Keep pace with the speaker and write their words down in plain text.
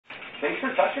Thanks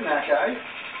for touching that, guys.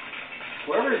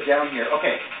 Whoever is down here.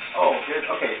 Okay. Oh, good.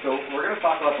 Okay, so we're going to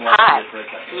talk about the light Hi, for a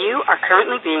second. you are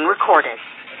currently being recorded.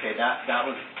 Okay, that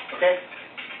was, okay.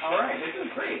 All right, this is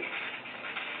great.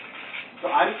 So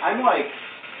I'm like,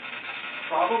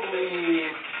 probably,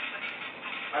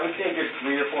 I would say a good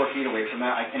 3 or 4 feet away from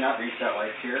that. I cannot reach that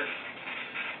light here.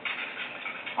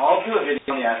 I'll do a video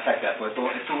on the Aztec death whistle.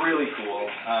 It's really cool.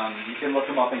 You can look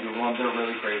them up and Google them. They're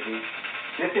really crazy.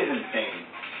 This is insane.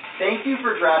 Thank you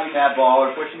for grabbing that ball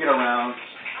or pushing it around.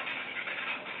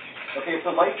 Okay,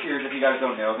 so light shears, if you guys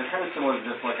don't know, they're kind of similar to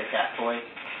just like a cat toy.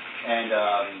 And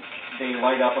they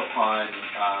light up upon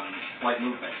light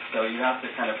movement. So you have to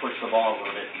kind of push the ball a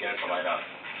little bit to get it to light up.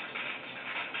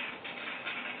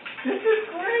 This is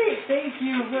great. Thank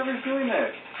you, whoever's doing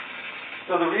this.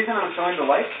 So the reason I'm showing the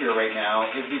lights here right now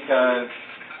is because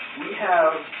we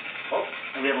have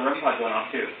a REM pod going off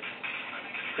too.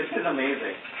 This is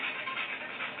amazing.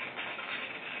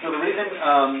 So the reason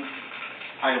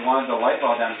I wanted the light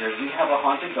bulb down here is we have a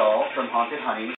haunted doll from Haunted Honey.